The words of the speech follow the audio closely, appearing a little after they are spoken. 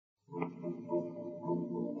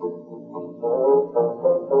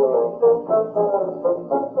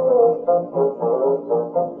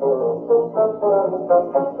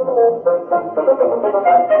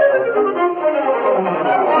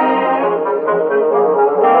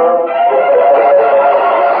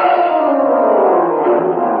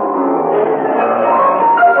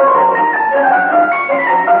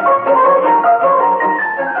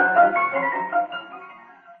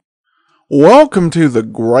Welcome to the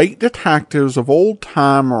Great Detectives of Old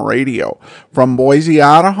Time Radio. From Boise,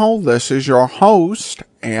 Idaho, this is your host,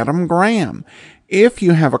 Adam Graham. If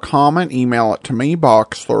you have a comment, email it to me,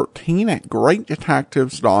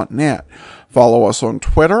 box13@greatdetectives.net. Follow us on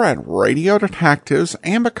Twitter at Radio Detectives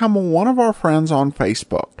and become one of our friends on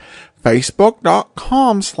Facebook.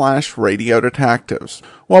 Facebook.com/Radio Detectives.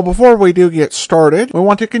 Well, before we do get started, we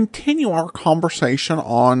want to continue our conversation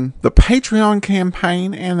on the Patreon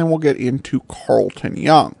campaign, and then we'll get into Carlton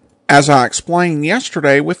Young. As I explained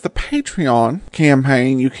yesterday, with the Patreon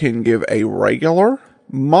campaign, you can give a regular,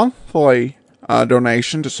 monthly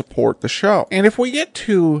donation to support the show. And if we get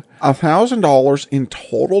to $1,000 in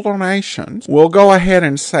total donations, we'll go ahead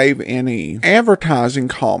and save any advertising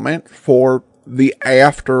comment for the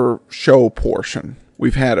after show portion.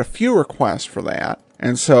 We've had a few requests for that.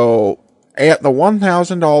 And so at the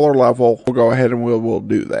 $1,000 level, we'll go ahead and we'll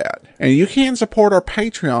do that. And you can support our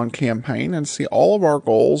Patreon campaign and see all of our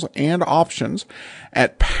goals and options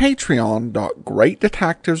at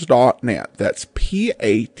patreon.greatdetectives.net. That's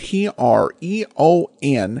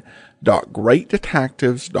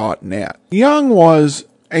patreon.greatdetectives.net. Young was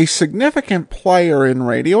a significant player in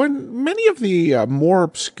radio and many of the more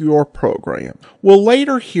obscure programs. We'll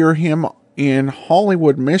later hear him in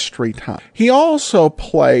Hollywood Mystery Time. He also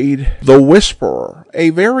played The Whisperer,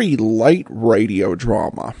 a very late radio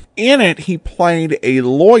drama. In it, he played a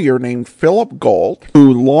lawyer named Philip Gault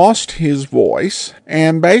who lost his voice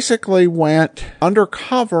and basically went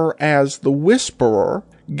undercover as The Whisperer,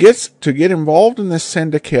 gets to get involved in this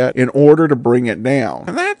syndicate in order to bring it down.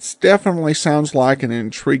 And that definitely sounds like an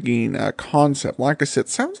intriguing concept. Like I said,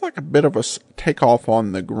 sounds like a bit of a takeoff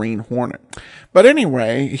on the Green Hornet. But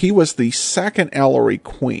anyway, he was the second Ellery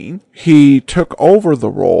Queen. He took over the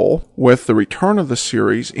role with the return of the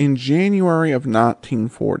series in January of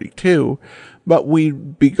 1942, but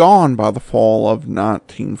we'd be gone by the fall of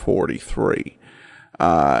 1943.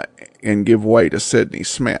 And give way to Sidney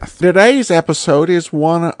Smith. Today's episode is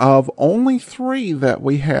one of only 3 that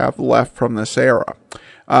we have left from this era.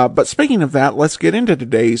 But speaking of that, let's get into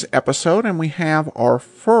today's episode, and we have our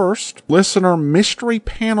first listener mystery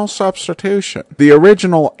panel substitution. The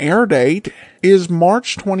original air date is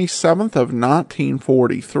March 27th of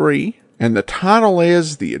 1943, and the title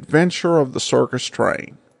is The Adventure of the Circus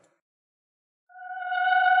Train.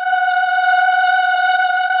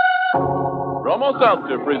 Bromo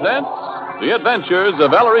Seltzer presents The Adventures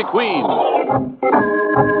of Ellery Queen.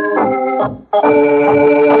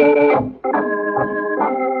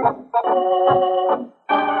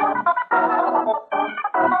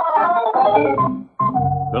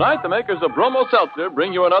 Tonight, the makers of Bromo Seltzer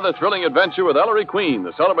bring you another thrilling adventure with Ellery Queen,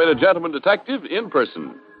 the celebrated gentleman detective, in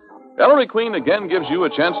person. Ellery Queen again gives you a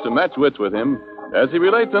chance to match wits with him as he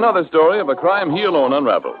relates another story of a crime he alone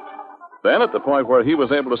unraveled. Then, at the point where he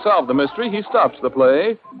was able to solve the mystery, he stops the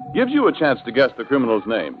play, gives you a chance to guess the criminal's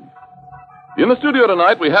name. In the studio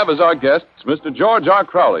tonight, we have as our guests Mr. George R.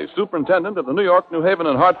 Crowley, Superintendent of the New York, New Haven,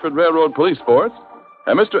 and Hartford Railroad Police Force,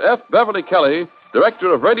 and Mr. F. Beverly Kelly,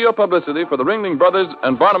 Director of Radio Publicity for the Ringling Brothers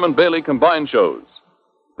and Barnum and Bailey combined shows.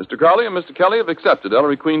 Mr. Crowley and Mr. Kelly have accepted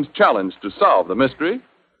Ellery Queen's challenge to solve the mystery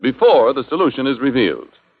before the solution is revealed.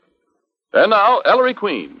 And now, Ellery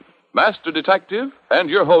Queen, Master Detective, and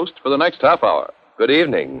your host for the next half hour. Good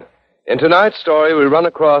evening. In tonight's story, we run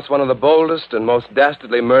across one of the boldest and most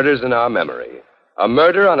dastardly murders in our memory. A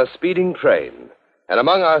murder on a speeding train. And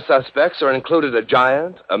among our suspects are included a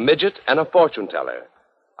giant, a midget, and a fortune teller.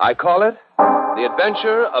 I call it The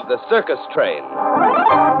Adventure of the Circus Train.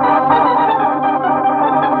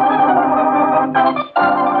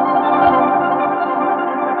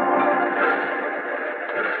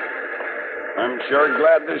 I'm sure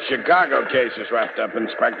glad this Chicago case is wrapped up,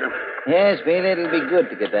 Inspector. Yes, Bailey, it'll be good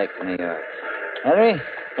to get back to New York. Ellery,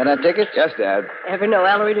 got our tickets? Yes, Dad. Ever know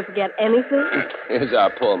Ellery to forget anything? Here's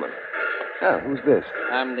our Pullman. Oh, who's this?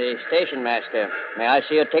 I'm the station master. May I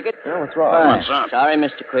see your ticket? Oh, what's wrong? What's up? Sorry,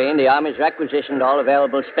 Mr. Queen. The Army's requisitioned all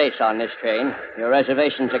available space on this train. Your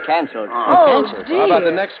reservations are canceled. Oh, Canceled? dear. How about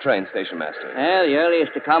the next train, Station Master? Well, the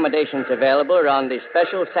earliest accommodations available are on the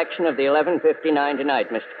special section of the 11:59 tonight,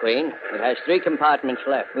 Mr. Queen. It has 3 compartments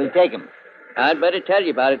left. We'll take 'em. I'd better tell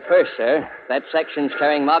you about it first, sir. That section's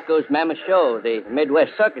carrying Marco's Mammoth Show, the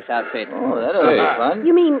Midwest circus outfit. Oh, that'll be fun.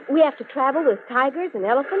 You mean we have to travel with tigers and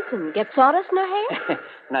elephants and get sawdust in our hair?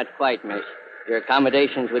 Not quite, miss. Your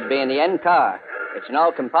accommodations would be in the end car. It's an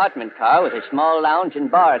all-compartment car with a small lounge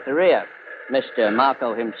and bar at the rear. Mr.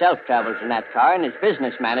 Marco himself travels in that car, and his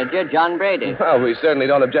business manager, John Brady. Well, we certainly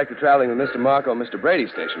don't object to traveling with Mr. Marco and Mr. Brady,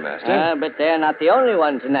 Station Master. But they're not the only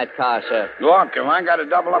ones in that car, sir. Look, if I got to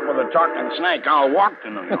double up with a talking snake, I'll walk to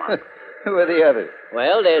New York. Who are the others?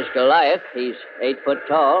 Well, there's Goliath. He's 8 foot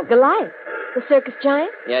tall. Goliath, the circus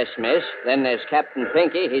giant? Yes, miss. Then there's Captain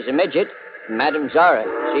Pinky. He's a midget. And Madame Zara.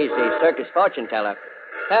 She's the circus fortune teller.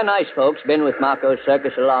 They're nice folks. Been with Marco's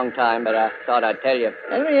circus a long time, but I thought I'd tell you.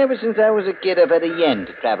 Ever since I was a kid, I've had a yen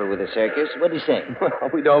to travel with a circus. What do you say? Well,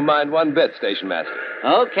 we don't mind one bit, Station Master.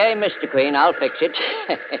 Okay, Mr. Queen, I'll fix it.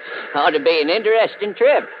 Ought to be an interesting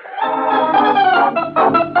trip.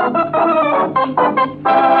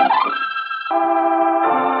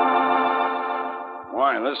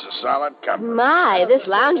 Why, this is solid comfort. My, this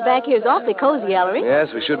lounge back here is awfully cozy, Ellery. Yes,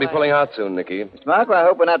 we should be pulling out soon, Nicky. Mr. Marco, I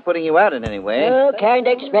hope we're not putting you out in any way. Oh, can't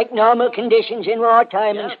expect normal conditions in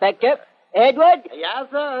wartime, Inspector. Edward? Yes,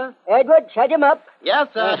 sir. Edward, set him up. Yes,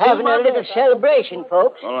 sir. We're having a little celebration,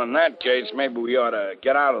 folks. Well, in that case, maybe we ought to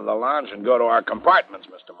get out of the lounge and go to our compartments,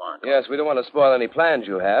 Mr. Marco. Yes, we don't want to spoil any plans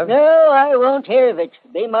you have. No, I won't hear of it.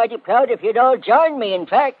 Be mighty proud if you'd all join me, in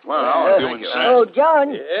fact. Well, if you insist. Oh,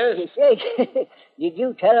 John. Yes? Say, did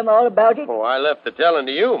you tell him all about it? Oh, I left the telling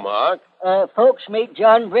to you, Mark. Folks, meet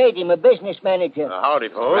John Brady, my business manager. Howdy,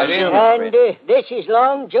 folks. And this is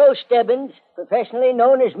Long Joe Stebbins, professionally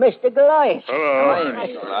known as Mr. Goliath. Hello.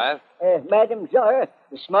 Mr. Goliath. Madam Zara,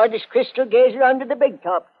 the smartest crystal gazer under the big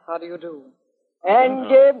top. How do you do?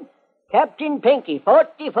 And Captain Pinky,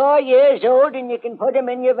 44 years old, and you can put him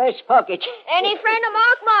in your vest pocket. Any friend of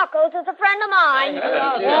Mark Marco's is a friend of mine.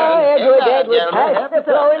 Edward, pass the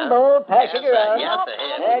flowing bowl, pass it around.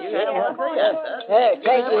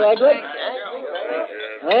 Thank you, Edward.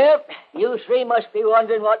 Well, you three must be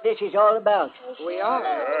wondering what this is all about. We are.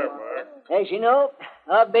 As you know,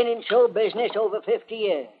 I've been in show business over 50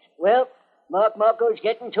 years. Well, Mark Marco's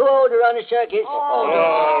getting too old to run a circus.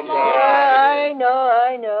 I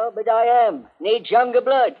know, but I am. Needs younger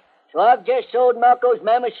blood. So I've just sold Marco's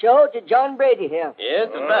mammoth show to John Brady here. Yes,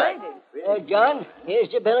 the fact. John,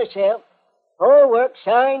 here's the bill of sale. Whole work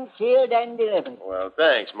signed, sealed, and delivered. Well,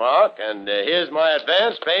 thanks, Mark. And here's my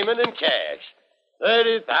advance payment in cash.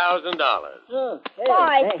 $30,000. Oh, hey,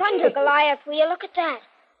 By thank thunder, you. Goliath, will you look at that?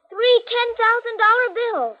 3 $10,000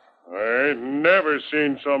 bills. I ain't never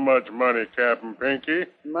seen so much money, Captain Pinky.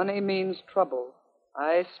 Money means trouble.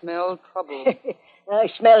 I smell trouble. I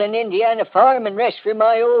smell an Indiana farm and rest for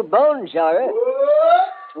my old bones, Zara.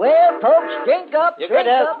 Well, folks, drink up, You drink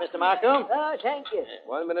good health, up. Mr. Marco? Oh, thank you.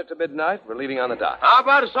 1 minute to midnight. We're leaving on the dot. How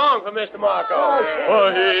about a song for Mr. Marco?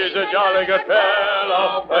 Oh, he's a jolly good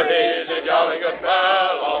fellow. Oh, he's a jolly good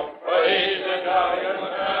fellow. Oh, he's a jolly good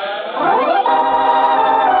fellow.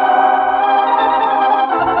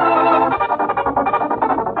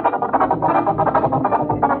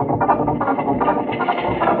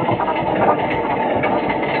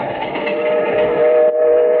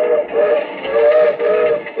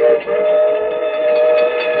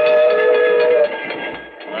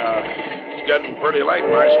 Getting pretty late,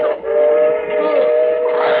 Maestro.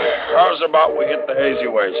 How's about we hit the hazy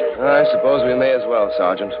ways? I suppose we may as well,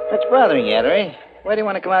 Sergeant. What's bothering you, Ellery? Why do you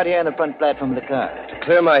want to come out here on the front platform of the car? To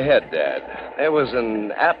clear my head, Dad. There was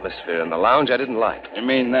an atmosphere in the lounge I didn't like. You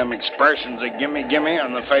mean them expressions of gimme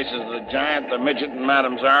on the faces of the giant, the midget, and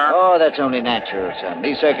Madame Zara? Oh, that's only natural, son.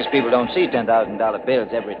 These circus people don't see $10,000 bills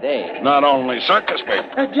every day. Not only circus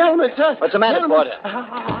people. Gentlemen, sir. What's the matter, Porter?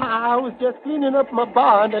 I was just cleaning up my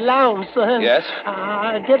bar in the lounge, sir. Yes?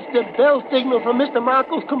 I gets the bell signal from Mr.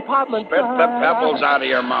 Marco's compartment. Spit the pebbles out of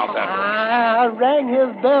your mouth, Edward. I rang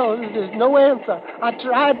his bell. There's no answer. I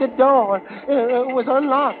tried the door. It was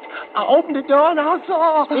unlocked. I opened the door and I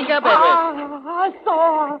saw... Speak up, Edward. I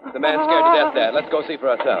saw... The man's scared to death, Dad. Let's go see for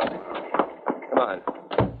ourselves. Come on.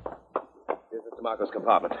 Here's Mr. Marco's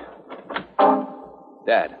compartment.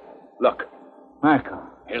 Dad, look. Marco.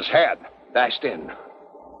 His head. Bashed in.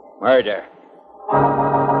 Murder.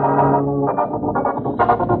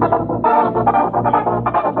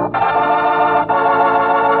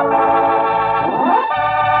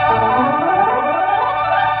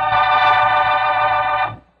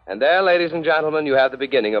 And there, ladies and gentlemen, you have the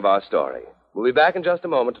beginning of our story. We'll be back in just a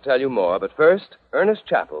moment to tell you more, but first, Ernest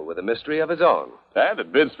Chappell with a mystery of his own. And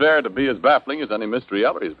it bids fair to be as baffling as any mystery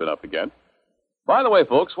Ellery's been up against. By the way,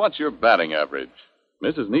 folks, what's your batting average?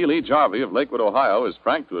 Mrs. Neely Jarvie of Lakewood, Ohio, is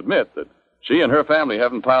frank to admit that she and her family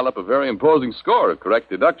haven't piled up a very imposing score of correct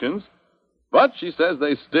deductions, but she says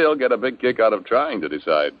they still get a big kick out of trying to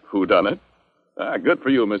decide who done it. Good for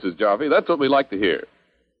you, Mrs. Jarvie. That's what we like to hear.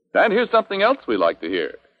 And here's something else we like to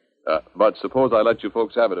hear. But suppose I let you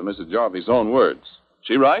folks have it in Mrs. Jarvie's own words.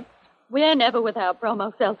 She right? We're never without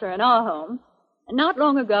Bromo Seltzer in our home. And not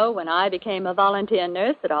long ago, when I became a volunteer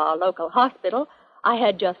nurse at our local hospital, I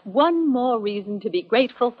had just one more reason to be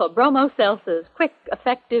grateful for Bromo Seltzer's quick,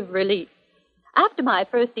 effective relief. After my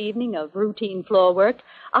first evening of routine floor work,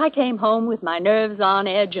 I came home with my nerves on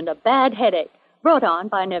edge and a bad headache, brought on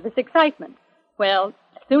by nervous excitement. Well,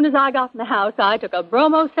 as soon as I got in the house, I took a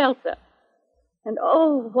bromo seltzer. And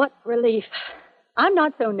oh, what relief. I'm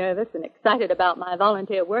not so nervous and excited about my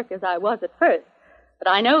volunteer work as I was at first, but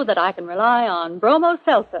I know that I can rely on bromo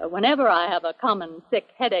seltzer whenever I have a common sick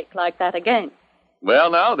headache like that again.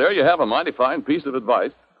 Well, now, there you have a mighty fine piece of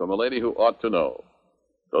advice from a lady who ought to know.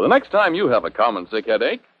 So the next time you have a common sick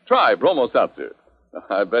headache, try bromo seltzer.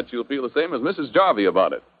 I bet you'll feel the same as Mrs. Jarvie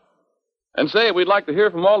about it. And say, we'd like to hear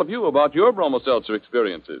from all of you about your bromo seltzer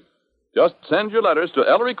experiences. Just send your letters to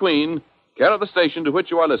Ellery Queen, care of the station to which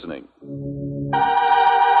you are listening.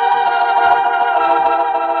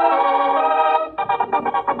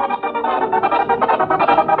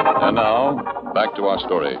 And now, back to our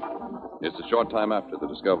story. It's a short time after the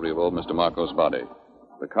discovery of old Mr. Marco's body.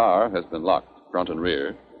 The car has been locked, front and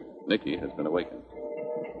rear. Nicky has been awakened.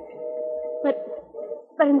 But,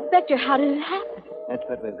 Inspector, how did it happen? That's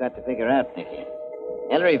what we've got to figure out, Nicky.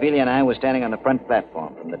 Ellery, Veely, and I were standing on the front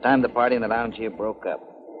platform from the time the party in the lounge here broke up.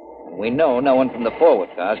 And we know no one from the forward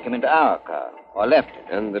cars came into our car or left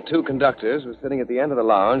it. And the two conductors were sitting at the end of the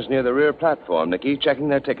lounge near the rear platform, Nicky, checking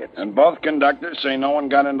their tickets. And both conductors say no one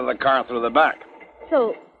got into the car through the back.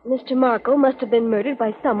 So, Mr. Marco must have been murdered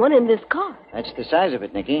by someone in this car. That's the size of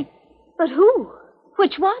it, Nicky. But who?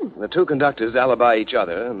 Which one? The two conductors alibi each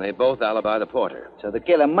other, and they both alibi the porter. So the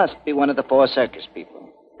killer must be one of the four circus people.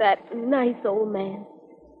 That nice old man.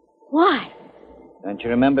 Why? Don't you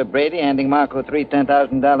remember Brady handing Marco three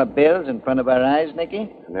 $10,000 bills in front of our eyes, Nicky?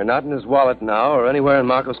 And they're not in his wallet now or anywhere in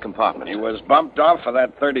Marco's compartment. He was bumped off for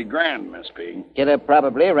that 30 grand, Miss P. Killer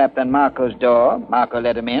probably rapped on Marco's door. Marco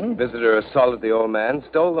let him in. Visitor assaulted the old man,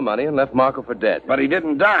 stole the money, and left Marco for dead. But he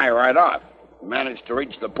didn't die right off. He managed to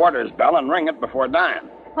reach the porter's bell and ring it before dying.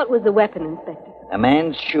 What was the weapon, Inspector? A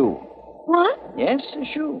man's shoe. What? Yes, a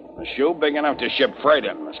shoe. A shoe big enough to ship freight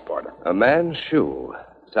in, Miss Porter. A man's shoe.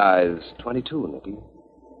 Size 22, Nicky.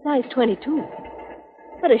 Size 22.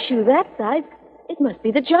 But a shoe that size, it must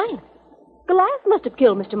be the giant. Goliath must have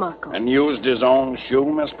killed Mr. Marco. And used his own shoe,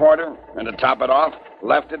 Miss Porter? And to top it off,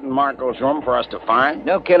 left it in Marco's room for us to find?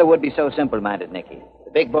 No killer would be so simple-minded, Nicky.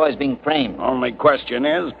 The big boy's being framed. Only question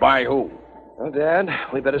is, by who? Well, Dad,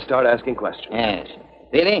 we better start asking questions. Yes.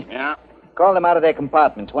 Billy? Yeah? Call them out of their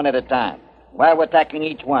compartments one at a time. While we're tackling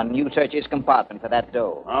each one, you search his compartment for that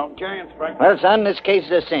dough. Okay, Inspector. Well, son, this case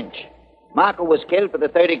is a cinch. Marco was killed for the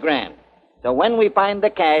 30 grand. So when we find the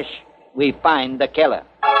cash, we find the killer.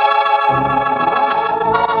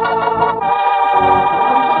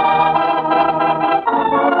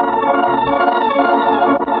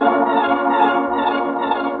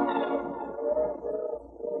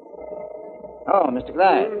 Oh, Mr.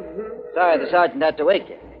 Clyde. Sorry the sergeant had to wake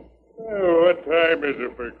you. Oh, what time is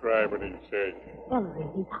it for crime and insane? Ellery,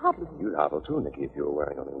 he's hobbling. You'd hobble too, Nicky, if you were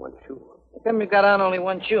wearing only one shoe. How come you got on only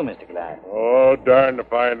one shoe, Mr. Clyde? Oh, darn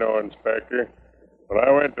if I know, Inspector. When I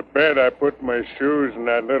went to bed, I put my shoes in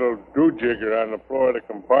that little do-jigger on the floor of the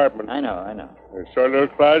compartment. I know. There's a little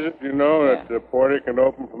closet, you know, Yeah. that the porter can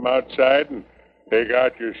open from outside and take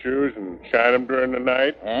out your shoes and shine them during the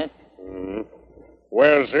night. Eh? Mm-hmm.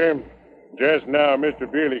 Well, sir, just now Mr.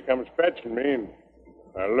 Bealey comes fetching me, and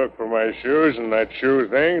I look for my shoes, and that shoe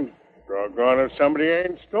thing, doggone if somebody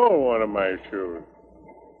ain't stole one of my shoes.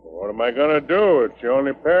 What am I going to do? It's the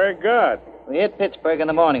only pair I got. We hit Pittsburgh in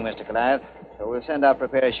the morning, Mr. Clyde. So we'll send out for a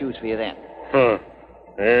pair of shoes for you then. Huh.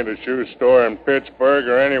 Ain't a shoe store in Pittsburgh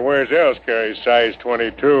or anywhere else carries size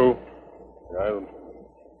 22.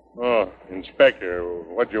 Oh, Inspector,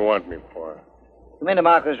 what do you want me for? Come into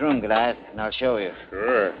Marco's room, Clyde, and I'll show you.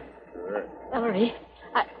 Sure. Ellery,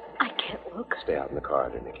 I can't look. Stay out in the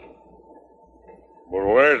corridor, Nicky. Well,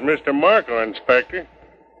 where's Mr. Marco, Inspector?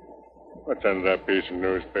 What's under that piece of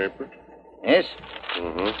newspaper? Yes?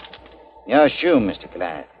 Mm-hmm. Your shoe, Mr.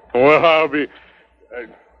 Clyde. Well, I'll be...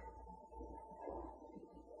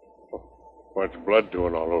 What's blood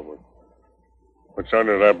doing all over it? What's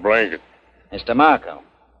under that blanket? Mr. Marco,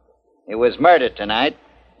 he was murdered tonight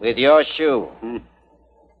with your shoe.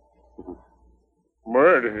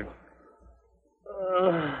 Murdered?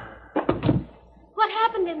 What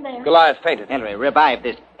happened in there? Goliath fainted. Henry, revive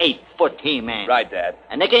this 8-foot He-Man. Right, Dad.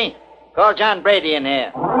 And Nicky, call John Brady in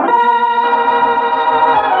here.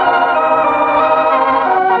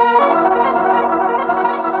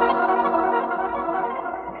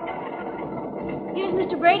 Here's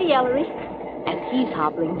Mr. Brady, Ellery. And he's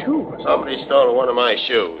hobbling, too. Somebody stole one of my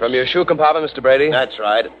shoes. From your shoe compartment, Mr. Brady? That's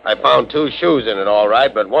right. I found two shoes in it, all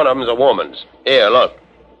right, but one of them's a woman's. Here, look.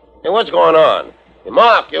 Hey, what's going on? Hey,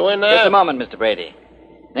 Mark, you in there? Just a moment, Mr. Brady.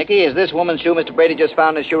 Nicky, is this woman's shoe Mr. Brady just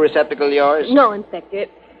found in the shoe receptacle yours? No, Inspector. It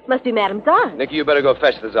must be Madame Zara. Nicky, you better go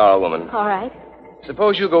fetch the Zara woman. All right.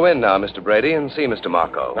 Suppose you go in now, Mr. Brady, and see Mr.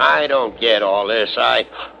 Marco. I don't get all this.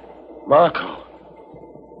 Marco.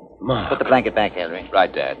 Put the blanket back, Ellery.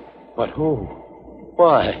 Right, Dad. But who?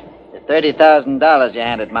 Why? The $30,000 you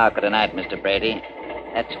handed Marco tonight, Mr. Brady.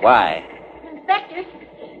 That's why. Inspector,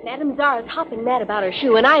 Madame Zara's hopping mad about her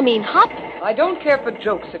shoe, and I mean hopping. I don't care for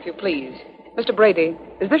jokes, if you please. Mr. Brady,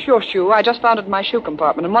 is this your shoe? I just found it in my shoe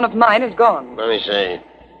compartment, and one of mine is gone. Let me see.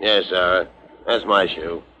 Yes, Zara. That's my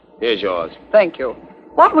shoe. Here's yours. Thank you.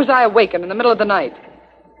 What was I awakened in the middle of the night?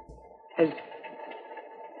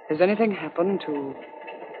 Has anything happened to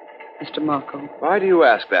Mr. Marco? Why do you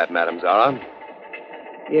ask that, Madame Zara?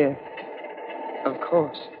 Yes, of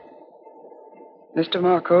course. Mr.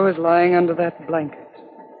 Marco is lying under that blanket.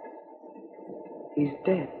 He's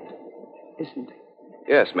dead, isn't he?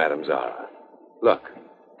 Yes, Madame Zara. Look.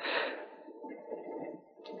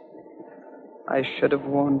 I should have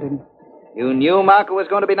warned him. You knew Marco was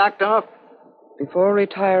going to be knocked off? Before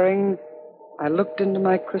retiring, I looked into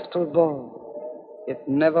my crystal ball. It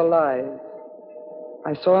never lies.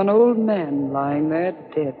 I saw an old man lying there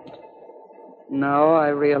dead. Now I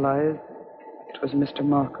realize it was Mr.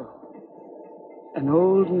 Marco. An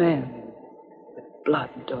old man with blood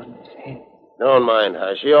on his head. Don't mind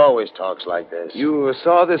her. She always talks like this. You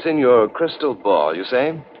saw this in your crystal ball, you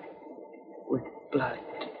say? With blood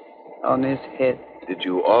on his head. Did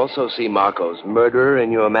you also see Marco's murderer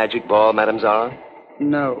in your magic ball, Madame Zara?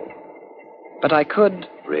 No. But I could.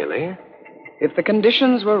 Really? If the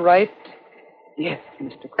conditions were right, yes,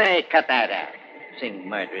 Mr. Hey, cut that out. Sing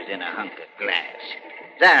murderers in a hunk of glass.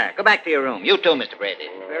 Zara, go back to your room. You too, Mr. Brady.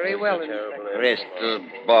 Very well, Inspector. Crystal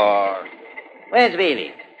ball. Where's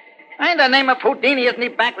Veely? Why in the name of Houdini isn't he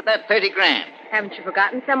back with that 30 grand? Haven't you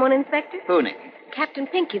forgotten someone, Inspector? Who, Nick? Captain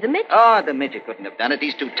Pinky, the midget. Oh, the midget couldn't have done it.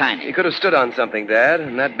 He's too tiny. He could have stood on something, Dad,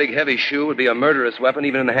 and that big heavy shoe would be a murderous weapon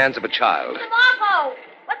even in the hands of a child. Mr. Marco,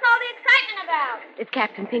 what's all the excitement about? It's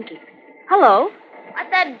Captain Pinky. Hello. What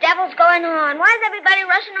the devil's going on? Why is everybody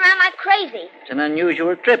rushing around like crazy? It's an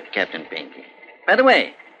unusual trip, Captain Pinky. By the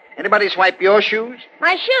way, anybody swipe your shoes?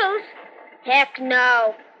 My shoes? Heck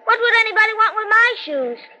no. What would anybody want with my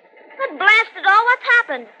shoes? But blast it all, what's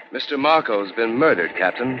happened? Mr. Marco's been murdered,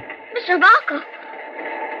 Captain. Mr. Marco?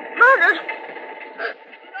 Murdered?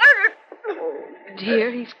 Murdered? Oh,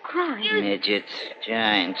 dear, he's crying. Midgets,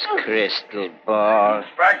 giants, crystal ball.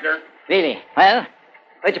 Inspector. Really? Well,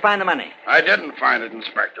 where'd you find the money? I didn't find it,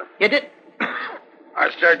 Inspector. You did? I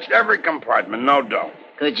searched every compartment, no dough.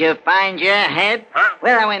 Could you find your head? Huh?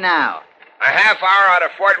 Where are we now? A half hour out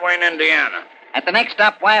of Fort Wayne, Indiana. At the next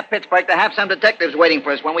stop, wire Pittsburgh to have some detectives waiting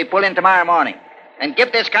for us when we pull in tomorrow morning. And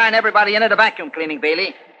give this car and everybody in it a vacuum cleaning,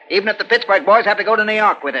 Bailey. Even if the Pittsburgh boys have to go to New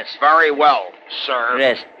York with us. Very well, sir.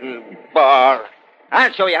 Rest. Bar.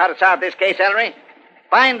 I'll show you how to solve this case, Ellery.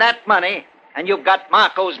 Find that money, and you've got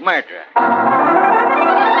Marco's murderer.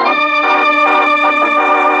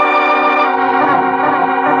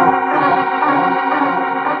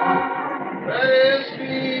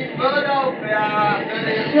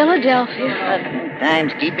 Philadelphia.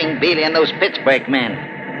 Time's keeping Bailey and those Pittsburgh men.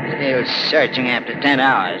 Still searching after 10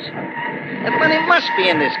 hours. The money must be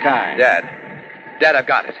in this car. Dad, I've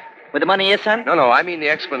got it. Where the money is, son? No, I mean the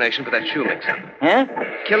explanation for that shoe mix-up. Huh?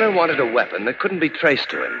 Killer wanted a weapon that couldn't be traced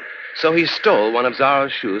to him. So he stole one of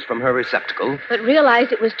Zara's shoes from her receptacle. But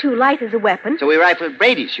realized it was too light as a weapon. So he rifled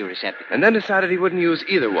Brady's shoe receptacle. And then decided he wouldn't use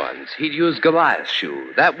either one's. He'd use Goliath's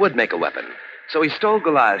shoe. That would make a weapon. So he stole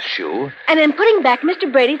Goliath's shoe. And in putting back Mr.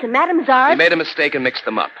 Brady's and Madame Zara's... He made a mistake and mixed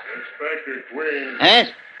them up. Inspector Queen. Yes?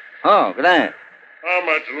 Oh, Goliath. How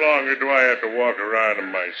much longer do I have to walk around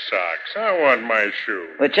in my socks? I want my shoe.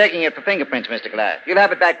 We're checking it for fingerprints, Mr. Goliath. You'll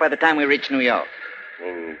have it back by the time we reach New York.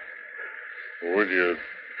 Well, would you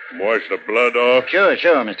wash the blood off? Sure,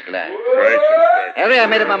 Mr. Goliath. Thanks, Inspector. Ellery, I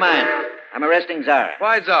made up my mind. I'm arresting Zara.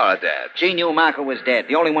 Why Zara, Dad? She knew Marco was dead,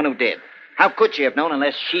 the only one who did. How could she have known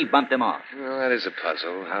unless she bumped him off? Well, that is a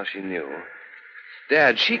puzzle, how she knew.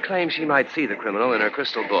 Dad, she claims she might see the criminal in her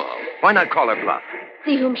crystal ball. Why not call her bluff?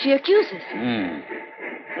 See whom she accuses.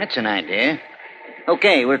 That's an idea.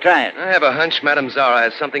 Okay, we'll try it. I have a hunch Madame Zara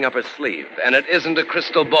has something up her sleeve, and it isn't a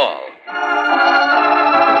crystal ball. I've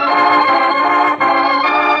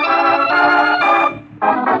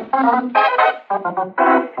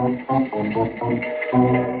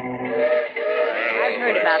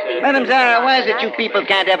heard about these. Madame Zara, why is it you people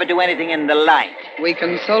can't ever do anything in the light? We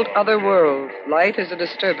consult other worlds. Light is a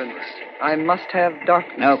disturbance. I must have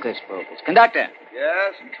darkness. Hocus pocus. Conductor.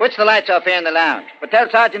 Yes? Switch the lights off here in the lounge. But tell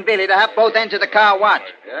Sergeant Billy to have both ends of the car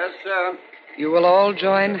watched. Yes, sir. You will all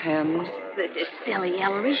join hands. This is silly,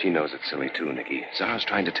 Ellery. She knows it's silly, too, Nicky. Zara's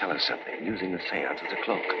trying to tell us something, using the seance as a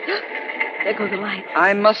cloak. There goes the light.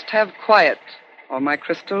 I must have quiet, or my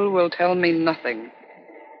crystal will tell me nothing.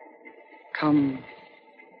 Come,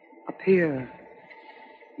 appear.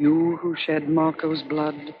 You who shed Marco's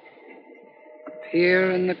blood,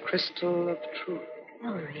 appear in the crystal of truth.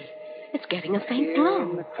 Ellery, it's getting a faint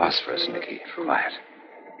glow. Phosphorus, Nicky. Quiet.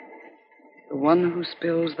 The one who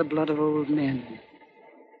spills the blood of old men.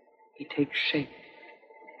 He takes shape.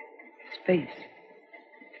 His face.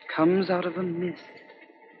 It comes out of a mist.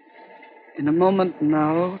 In a moment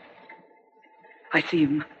now, I see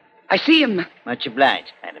him. I see him. Much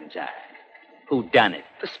obliged, Madam Zara. Who done it?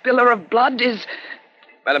 The spiller of blood is...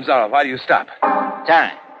 Madam Zara, why do you stop?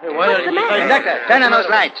 Zara. What's the matter? Conductor, turn on those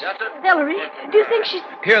lights. Ellery, do you think she's...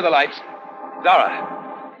 Here are the lights.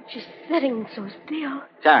 Zara. She's sitting so still.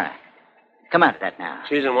 Zara, come out of that now.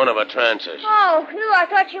 She's in one of her trances. Oh, phew, I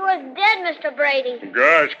thought she was dead, Mr. Brady.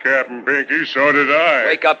 Gosh, Captain Pinky, so did I.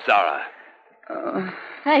 Wake up, Zara.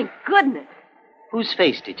 Thank goodness. Whose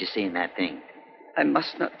face did you see in that thing? I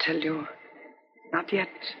must not tell you. Not yet.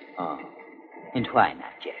 Oh, and why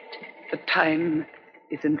not yet? The time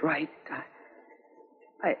isn't right.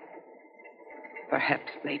 I...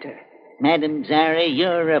 Perhaps later. Madam Zara,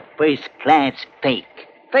 you're a first-class fake.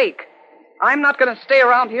 Fake? I'm not going to stay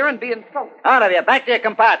around here and be insulted. All of you, back to your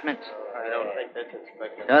compartments. I don't think that's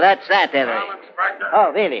Inspector. So that's that, Ellery. Inspector.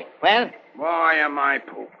 Oh, really? Well? Boy, am I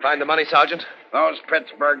pooped. Find the money, Sergeant? Those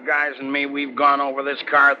Pittsburgh guys and me, we've gone over this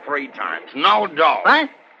car 3 times. No dough. What?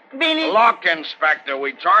 Really? Look, Inspector,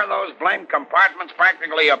 we tore those blamed compartments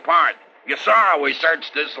practically apart. You saw how we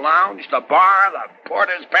searched this lounge, the bar, the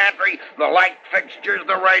porter's pantry, the light fixtures,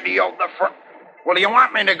 the radio, the front. Well, do you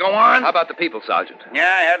want me to go on? How about the people, Sergeant?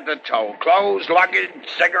 Yeah, head to toe. Clothes, luggage,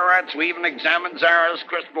 cigarettes. We even examined Zara's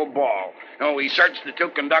crystal ball. Oh, we searched the 2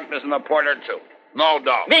 conductors and the porter, too. No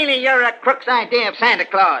dough. Really, you're a crook's idea of Santa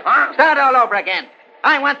Claus. Huh? Start all over again.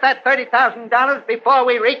 I want that $30,000 before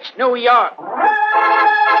we reach New York.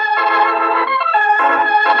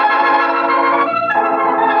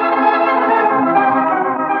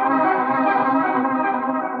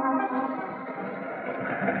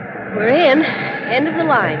 We're in. End of the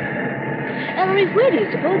line. Ellery, where do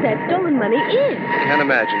you suppose that stolen money is? Can't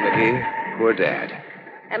imagine, Nicky. Poor Dad.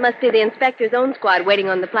 That must be the inspector's own squad waiting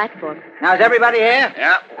on the platform. Now, is everybody here?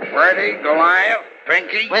 Yeah, Freddie, Goliath,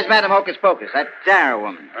 Pinky. Where's Madam Hocus Pocus, that Zara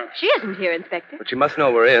woman? She isn't here, Inspector. But you must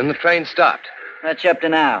know we're in. The train stopped. What's you up to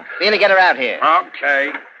now? Really get her out here.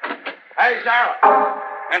 Okay. Hey, Zara.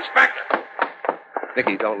 Inspector.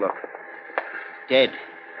 Nicky, don't look. Dead.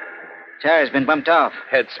 Zara's been bumped off.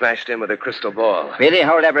 Head smashed in with a crystal ball. Really?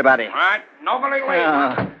 Hold everybody. All right, nobody leave.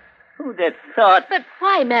 Oh, who'd have thought? But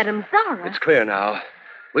why, Madam Zara? It's clear now.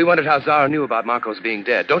 We wondered how Zara knew about Marco's being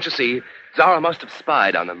dead. Don't you see? Zara must have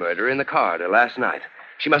spied on the murderer in the corridor last night.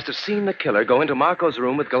 She must have seen the killer go into Marco's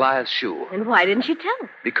room with Goliath's shoe. And why didn't she tell us?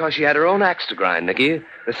 Because she had her own axe to grind, Nicky.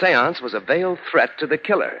 The seance was a veiled threat to the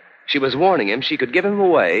killer. She was warning him she could give him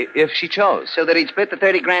away if she chose. So that he'd split the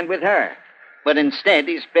 30 grand with her. But instead,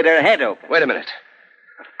 he split her head open. Wait a minute.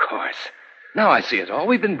 Of course. Now I see it all.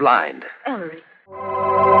 We've been blind. Ellery.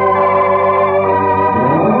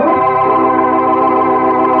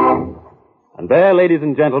 And there, ladies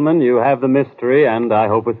and gentlemen, you have the mystery and, I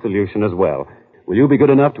hope, a solution as well. Will you be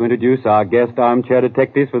good enough to introduce our guest armchair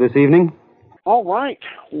detectives for this evening? All right.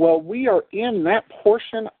 Well, we are in that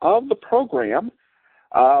portion of the program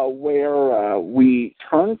where we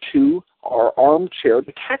turn to our armchair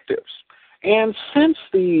detectives. And since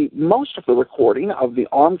most of the recording of the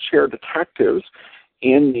armchair detectives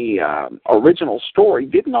in the original story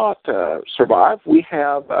did not survive, we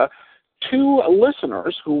have 2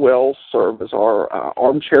 listeners who will serve as our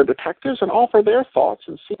armchair detectives and offer their thoughts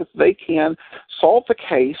and see if they can solve the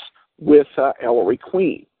case with Ellery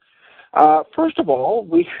Queen. First of all,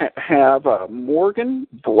 we have Morgan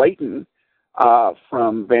Brayton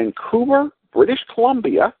from Vancouver, British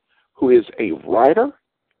Columbia, who is a writer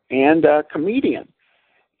and a comedian.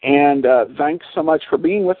 And thanks so much for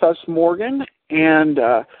being with us, Morgan. And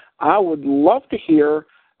I would love to hear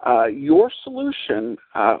your solution.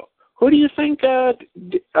 Who do you think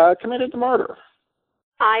committed the murder?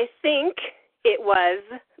 I think it was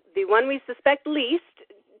the one we suspect least,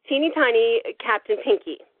 teeny tiny Captain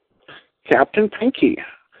Pinky. Captain Pinky.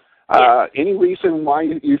 Yes. Any reason why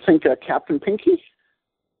you think Captain Pinky?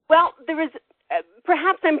 Well, there was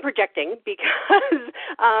perhaps I'm projecting because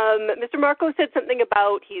Mr. Marco said something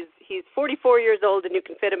about he's 44 years old and you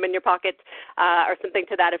can fit him in your pocket or something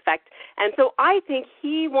to that effect. And so I think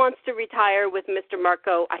he wants to retire with Mr.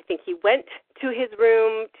 Marco. I think he went to his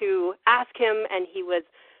room to ask him, and he was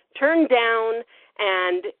turned down,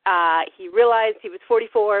 and he realized he was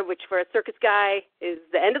 44, which for a circus guy is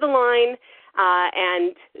the end of the line,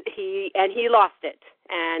 and he lost it.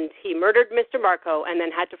 And he murdered Mr. Marco and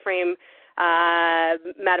then had to frame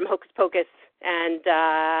Madam Hocus Pocus and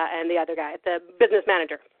the other guy, the business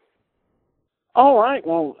manager. All right.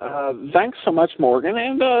 Well, thanks so much, Morgan.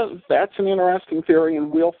 And that's an interesting theory,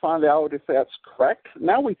 and we'll find out if that's correct.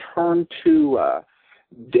 Now we turn to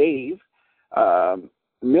Dave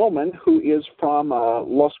Millman, who is from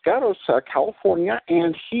Los Gatos, California,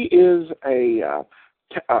 and he is a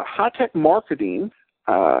high-tech marketing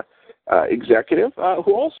executive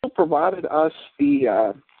who also provided us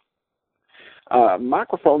the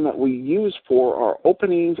microphone that we use for our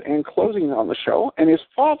openings and closings on the show. And his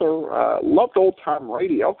father loved old-time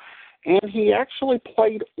radio, and he actually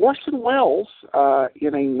played Orson Welles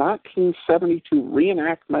in a 1972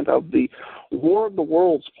 reenactment of the War of the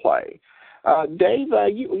Worlds play. Dave,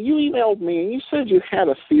 you emailed me and you said you had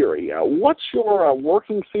a theory. What's your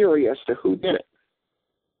working theory as to who did it?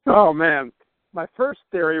 Oh, man. My first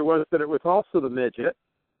theory was that it was also the midget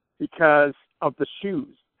because of the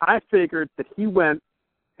shoes. I figured that he went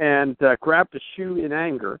and grabbed a shoe in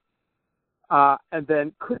anger and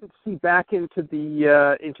then couldn't see back into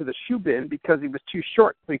the shoe bin because he was too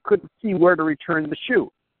short, so he couldn't see where to return the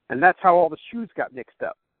shoe. And that's how all the shoes got mixed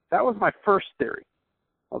up. That was my first theory.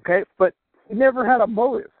 Okay? But he never had a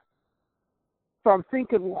motive. So I'm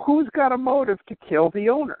thinking, well, who's got a motive to kill the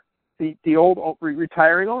owner, the old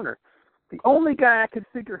retiring owner? The only guy I could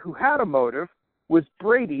figure who had a motive was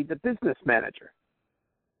Brady, the business manager.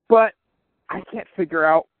 But I can't figure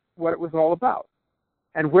out what it was all about.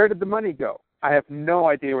 And where did the money go? I have no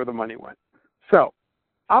idea where the money went. So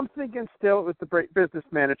I'm thinking still it was the business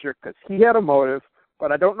manager because he had a motive,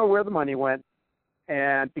 but I don't know where the money went.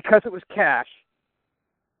 And because it was cash,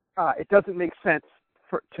 it doesn't make sense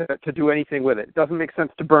to do anything with it. It doesn't make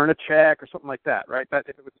sense to burn a check or something like that, right? That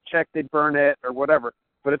if it was a check, they'd burn it or whatever.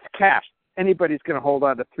 But it's cash. Anybody's going to hold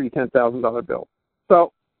on to three $10,000 bills.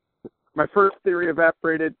 So my first theory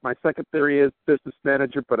evaporated. My second theory is business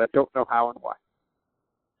manager, but I don't know how and why.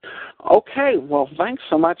 Okay, well, thanks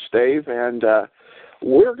so much, Dave. And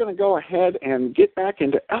we're going to go ahead and get back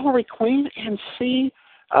into Ellery Queen and see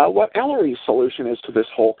what Ellery's solution is to this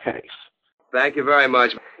whole case. Thank you very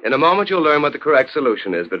much. In a moment, you'll learn what the correct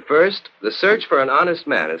solution is. But first, the search for an honest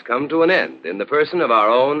man has come to an end in the person of our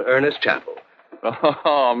own Ernest Chappell.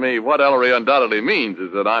 Oh, me, what Ellery undoubtedly means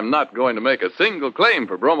is that I'm not going to make a single claim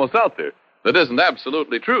for Bromo Seltzer that isn't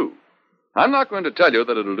absolutely true. I'm not going to tell you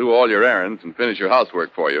that it'll do all your errands and finish your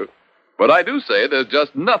housework for you, but I do say there's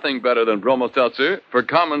just nothing better than Bromo Seltzer for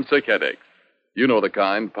common sick headaches. You know the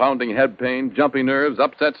kind, pounding head pain, jumpy nerves,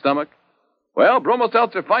 upset stomach. Well, Bromo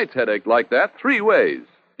Seltzer fights headache like that 3 ways.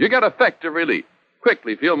 You get effective relief.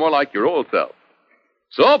 Quickly feel more like your old self.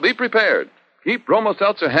 So be prepared. Keep Bromo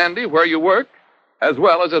Seltzer handy where you work as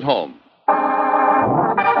well as at home. All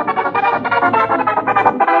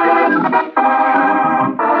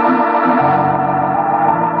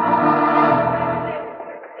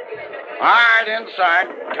right, inside.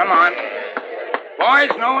 Come on.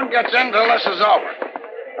 Boys, no one gets in till this is over.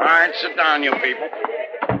 All right, sit down, you people.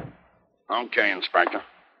 Okay, Inspector.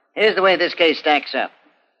 Here's the way this case stacks up.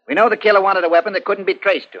 We know the killer wanted a weapon that couldn't be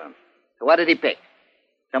traced to him. So what did he pick?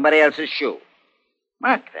 Somebody else's shoe.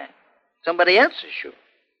 Mark that. Somebody else's shoe.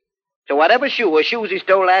 So whatever shoe or shoes he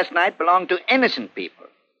stole last night belonged to innocent people,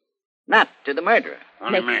 not to the murderer.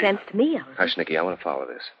 Makes sense to me, Ellery. Hush, Nicky, I want to follow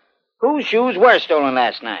this. Whose shoes were stolen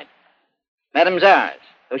last night? Madame Czar's,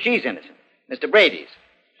 so she's innocent. Mr. Brady's,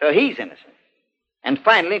 so he's innocent. And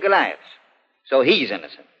finally, Goliath's, so he's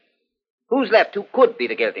innocent. Who's left who could be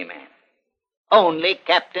the guilty man? Only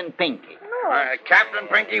Captain Pinky. Captain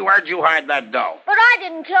Pinky, where'd you hide that dough? But I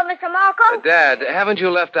didn't kill Mr. Marco. Dad, haven't you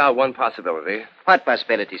left out one possibility? What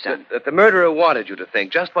possibility, son? That the murderer wanted you to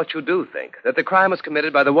think just what you do think. That the crime was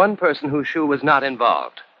committed by the one person whose shoe was not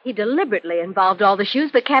involved. He deliberately involved all the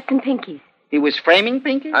shoes but Captain Pinky's. He was framing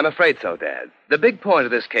Pinky? I'm afraid so, Dad. The big point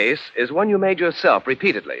of this case is one you made yourself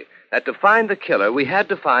repeatedly. That to find the killer, we had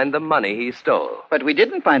to find the money he stole. But we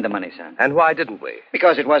didn't find the money, son. And why didn't we?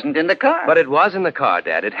 Because it wasn't in the car. But it was in the car,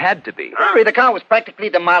 Dad. It had to be. Ellery, the car was practically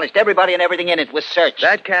demolished. Everybody and everything in it was searched.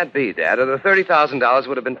 That can't be, Dad, or the $30,000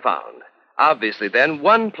 would have been found. Obviously, then,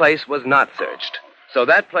 one place was not searched. So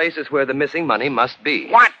that place is where the missing money must be.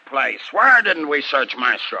 What place? Where didn't we search,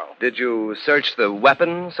 Maestro? Did you search the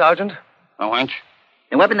weapon, Sergeant? The wench?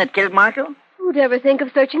 The weapon that killed Marco? Who'd ever think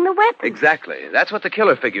of searching the weapon? Exactly. That's what the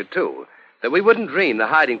killer figured, too. That we wouldn't dream the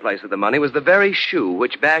hiding place of the money was the very shoe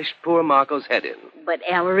which bashed poor Marco's head in. But,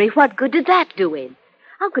 Ellery, what good did that do him?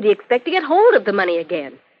 How could he expect to get hold of the money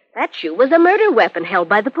again? That shoe was a murder weapon held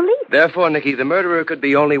by the police. Therefore, Nicky, the murderer could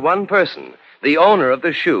be only one person, the owner of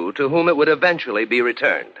the shoe to whom it would eventually be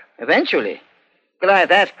returned. Eventually?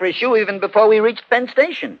 Goliath asked for his shoe even before we reached Penn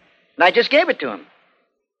Station. And I just gave it to him.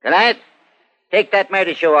 Goliath, take that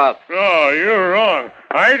murder shoe off. Oh, you're wrong.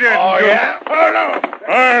 I didn't do yeah? it. Oh, no.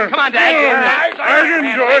 Come on, Dad. I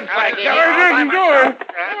didn't do it. I didn't do it.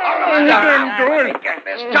 I didn't do it. Get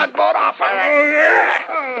this tugboat off of Oh,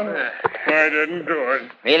 yeah. I didn't do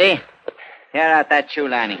it. Really? Tear out that shoe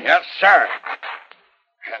lining. Yes, sir.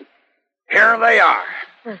 And here they are.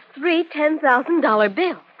 The three $10,000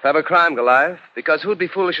 bills. Clever crime, Goliath, because who'd be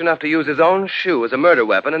foolish enough to use his own shoe as a murder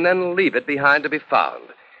weapon and then leave it behind to be found?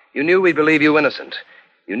 You knew we'd believe you innocent.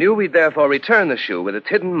 You knew we'd therefore return the shoe with its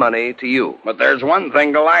hidden money to you. But there's one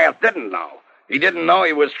thing Goliath didn't know. He didn't know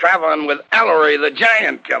he was traveling with Ellery, the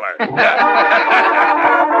giant killer.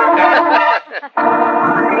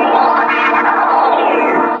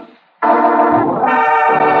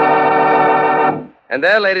 And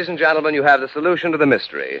there, ladies and gentlemen, you have the solution to the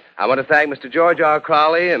mystery. I want to thank Mr. George R.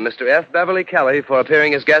 Crowley and Mr. F. Beverly Kelly for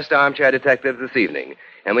appearing as guest armchair detectives this evening.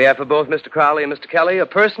 And we have for both Mr. Crowley and Mr. Kelly a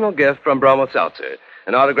personal gift from Bromo Seltzer,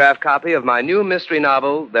 an autographed copy of my new mystery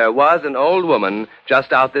novel, There Was an Old Woman,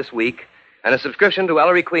 just out this week, and a subscription to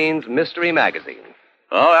Ellery Queen's Mystery Magazine.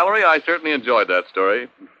 Oh, Ellery, I certainly enjoyed that story.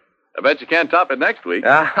 I bet you can't top it next week.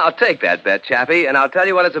 I'll take that bet, Chappie, and I'll tell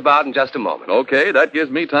you what it's about in just a moment. Okay, that gives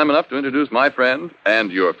me time enough to introduce my friend and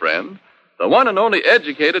your friend, the one and only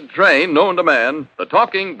educated train known to man, the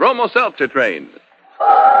talking Bromo Seltzer train.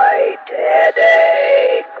 Fight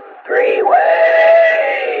headache 3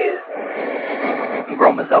 ways.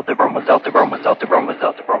 Bromo Seltzer, Bromo Seltzer, Bromo Seltzer, Bromo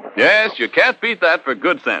Seltzer, Bromo. Yes, you can't beat that for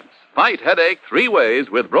good sense. Fight headache 3 ways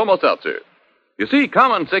with Bromo Seltzer. You see,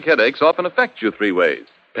 common sick headaches often affect you 3 ways.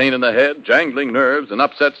 Pain in the head, jangling nerves, and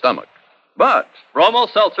upset stomach. But Bromo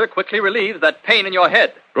Seltzer quickly relieves that pain in your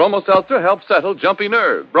head. Bromo Seltzer helps settle jumpy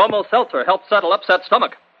nerves. Bromo Seltzer helps settle upset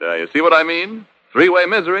stomach. You see what I mean? 3-way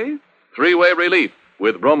misery, 3-way relief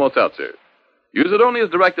with Bromo Seltzer. Use it only as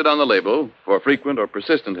directed on the label. For frequent or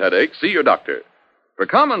persistent headaches, see your doctor. For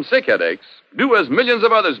common sick headaches, do as millions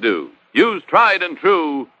of others do. Use tried and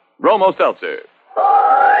true Bromo Seltzer.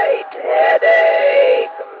 Fight headache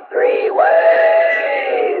 3 ways.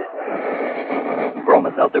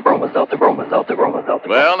 Bromo Seltzer, Bromo Seltzer, Bromo Seltzer, Bromo Seltzer.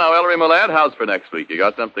 Well, now, Ellery, my lad, how's for next week? You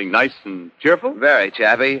got something nice and cheerful? Very,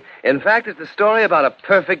 Chappie. In fact, it's a story about a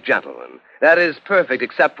perfect gentleman. That is, perfect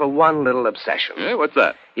except for one little obsession. Yeah, what's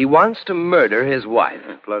that? He wants to murder his wife.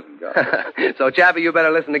 Pleasant guy. So, Chappie, you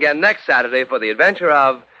better listen again next Saturday for the adventure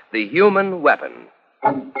of The Human Weapon.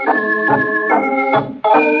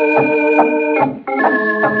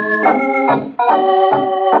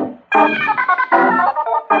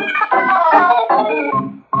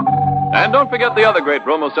 And don't forget the other great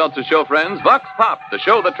Bromo Seltzer show, friends, Vox Pop, the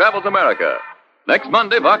show that travels America. Next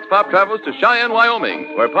Monday, Vox Pop travels to Cheyenne,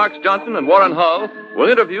 Wyoming, where Parks Johnson and Warren Hull will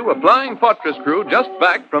interview a flying fortress crew just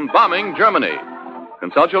back from bombing Germany.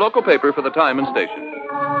 Consult your local paper for the time and station.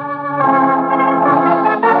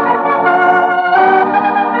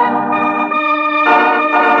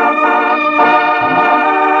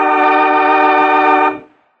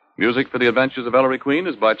 Music for The Adventures of Ellery Queen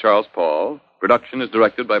is by Charles Paul. Production is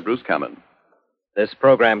directed by Bruce Cameron. This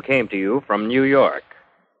program came to you from New York.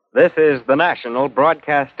 This is the National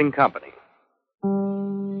Broadcasting Company.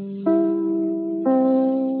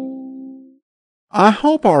 I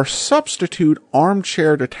hope our substitute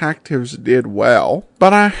armchair detectives did well,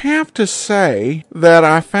 but I have to say that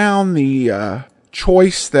I found the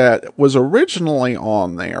choice that was originally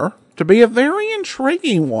on there to be a very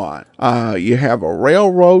intriguing one. You have a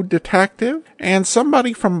railroad detective and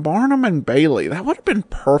somebody from Barnum and Bailey. That would have been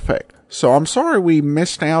perfect. So I'm sorry we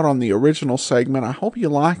missed out on the original segment. I hope you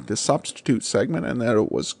liked the substitute segment and that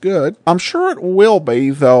it was good. I'm sure it will be,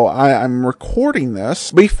 though I'm recording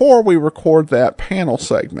this before we record that panel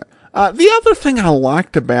segment. The other thing I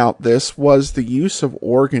liked about this was the use of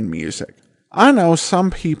organ music. I know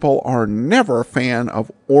some people are never a fan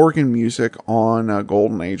of organ music on a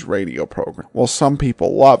Golden Age radio program. Well, some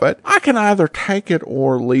people love it. I can either take it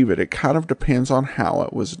or leave it. It kind of depends on how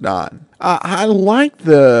it was done. I like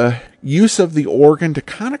the use of the organ to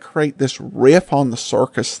kind of create this riff on the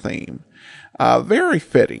circus theme. Very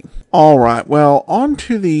fitting. All right, well, on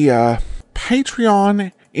to the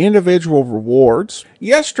Patreon individual rewards.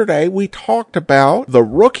 Yesterday, we talked about the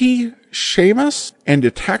Rookie, Seamus, and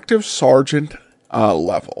Detective Sergeant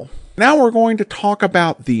level. Now we're going to talk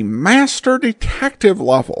about the Master Detective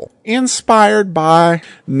level, inspired by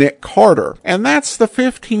Nick Carter, and that's the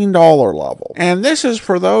 $15 level. And this is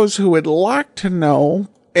for those who would like to know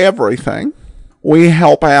everything. We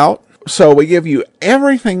help out. So we give you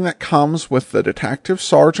everything that comes with the Detective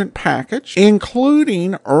Sergeant package,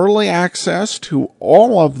 including early access to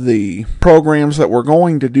all of the programs that we're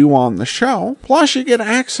going to do on the show. Plus you get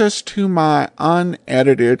access to my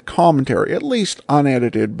unedited commentary, at least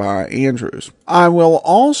unedited by Andrews. I will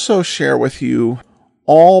also share with you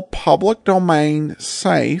all public domain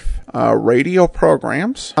safe radio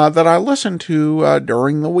programs that I listen to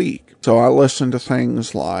during the week. So I listen to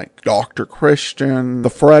things like Dr. Christian, The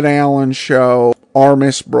Fred Allen Show, R.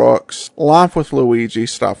 Miss Brooks, Life with Luigi,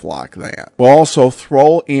 stuff like that. We'll also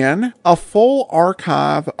throw in a full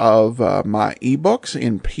archive of my ebooks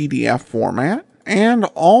in PDF format, and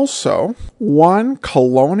also one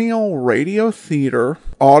Colonial Radio Theater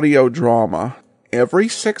audio drama every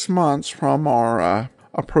 6 months from our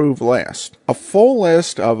approved list. A full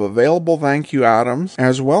list of available thank you items,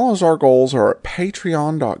 as well as our goals, are at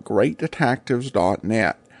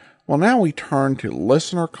patreon.greatdetectives.net. Well, now we turn to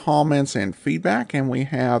listener comments and feedback, and we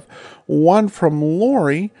have one from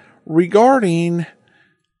Lori regarding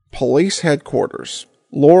police headquarters.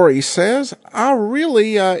 Lori says, I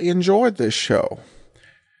really enjoyed this show.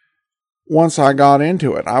 Once I got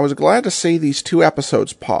into it, I was glad to see these 2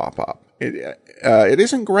 episodes pop up. It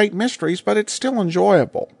isn't great mysteries, but it's still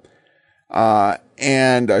enjoyable.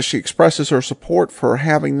 And she expresses her support for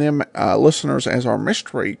having them listeners as our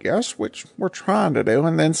mystery guests, which we're trying to do,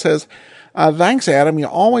 and then says, thanks, Adam. You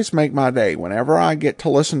always make my day whenever I get to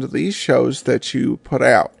listen to these shows that you put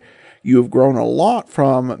out. You have grown a lot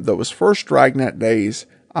from those first Dragnet days.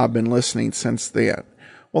 I've been listening since then.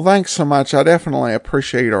 Well, thanks so much. I definitely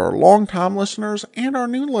appreciate our longtime listeners and our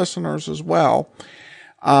new listeners as well.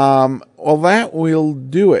 Well, that will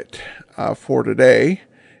do it for today.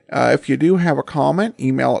 If you do have a comment,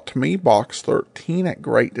 email it to me,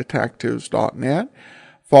 box13@greatdetectives.net.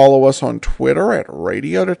 Follow us on Twitter at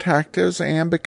Radio Detectives, and